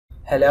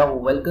Hello,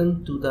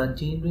 welcome to the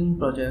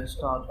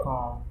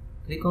theenggprojects.com.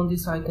 Click on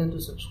this icon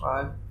to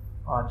subscribe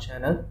our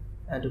channel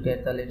and to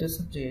get the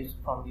latest updates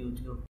from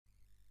YouTube.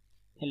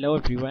 Hello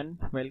everyone,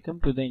 welcome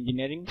to the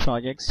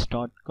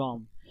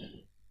theenggprojects.com.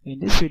 In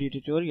this video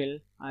tutorial,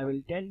 I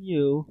will tell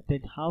you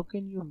that how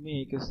can you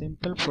make a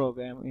simple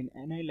program in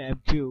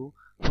LabVIEW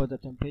for the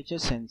temperature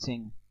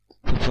sensing.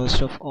 So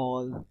first of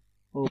all,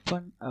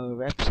 open our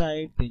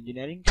website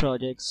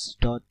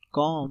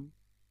theenggprojects.com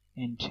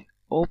and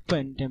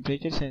open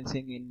temperature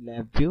sensing in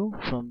LabVIEW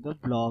from the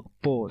blog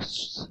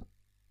posts.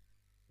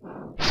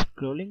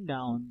 Scrolling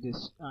down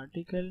this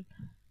article,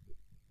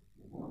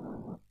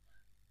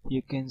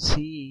 you can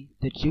see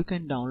that you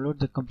can download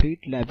the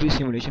complete LabVIEW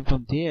simulation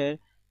from there,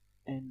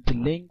 and the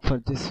link for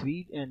this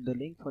video and the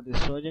link for this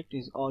project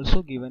is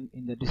also given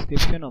in the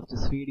description of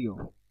this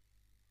video.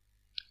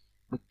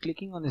 By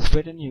clicking on this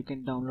button, you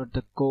can download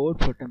the code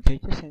for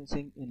temperature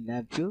sensing in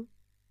LabVIEW.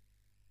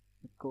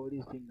 The code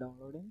is being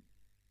downloaded.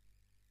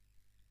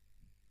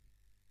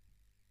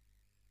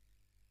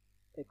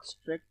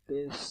 Extract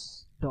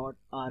this .rar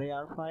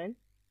file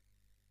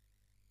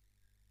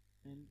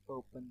and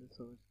open the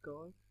source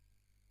code.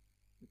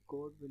 The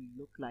code will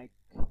look like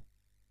the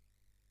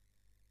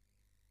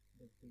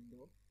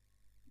window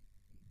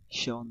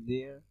shown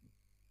there.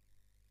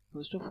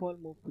 First of all,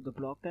 move to the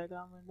block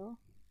diagram window.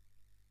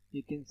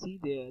 You can see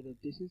there that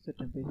this is the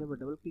temperature. By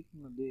double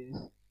clicking on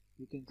this,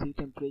 you can see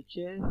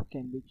temperature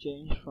can be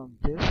changed from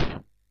this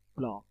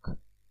block.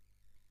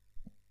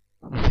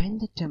 When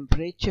the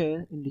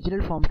temperature in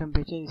digital form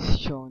temperature is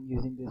shown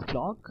using this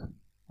block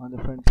on the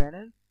front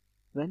panel,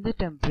 when the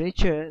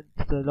temperature,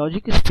 the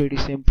logic is pretty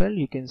simple.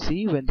 You can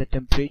see when the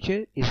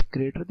temperature is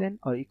greater than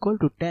or equal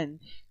to 10,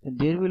 then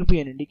there will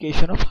be an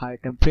indication of high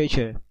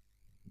temperature,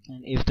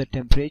 and if the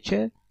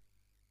temperature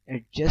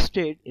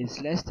adjusted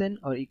is less than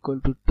or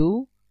equal to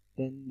 2,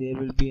 then there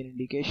will be an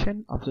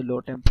indication of the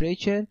low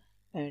temperature,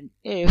 and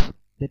if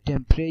the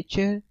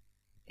temperature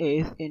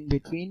is in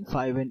between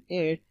 5 and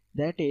 8,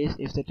 that is,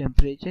 if the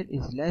temperature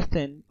is less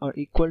than or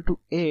equal to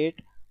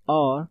 8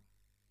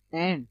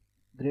 and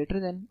greater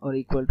than or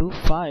equal to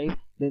 5,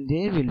 then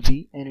there will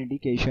be an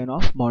indication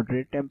of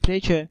moderate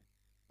temperature.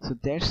 So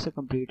that's the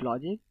complete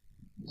logic.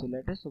 So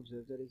let us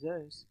observe the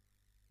results.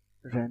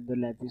 Run the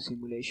LabVIEW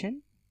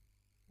simulation,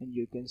 and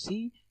you can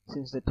see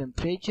since the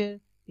temperature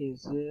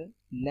is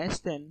less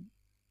than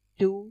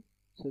 2,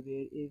 so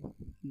there is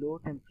low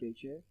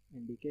temperature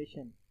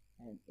indication,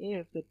 and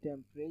if the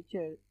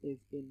temperature is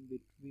in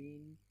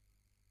between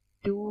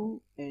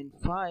 2 and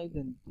 5,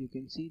 then you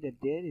can see that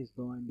there is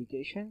no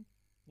indication.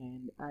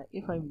 And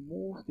if I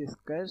move this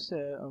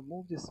cursor or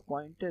move this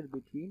pointer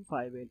between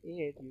 5 and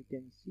 8, you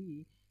can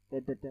see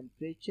that the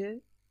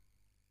temperature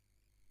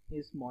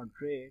is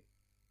moderate.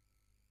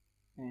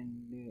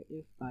 And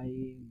if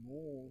I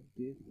move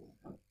this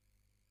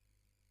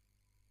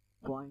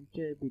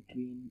pointer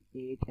between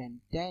 8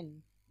 and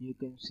 10, you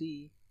can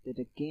see that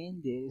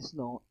again there is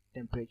no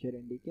temperature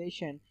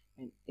indication.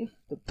 And if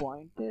the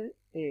pointer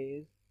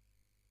is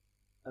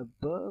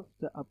above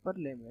the upper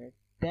limit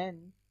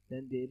 10,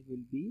 then there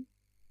will be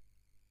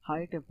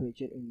high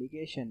temperature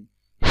indication.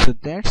 So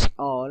that's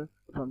all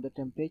from the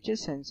temperature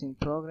sensing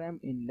program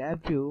in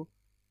LabVIEW.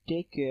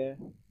 Take care.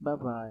 Bye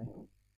bye.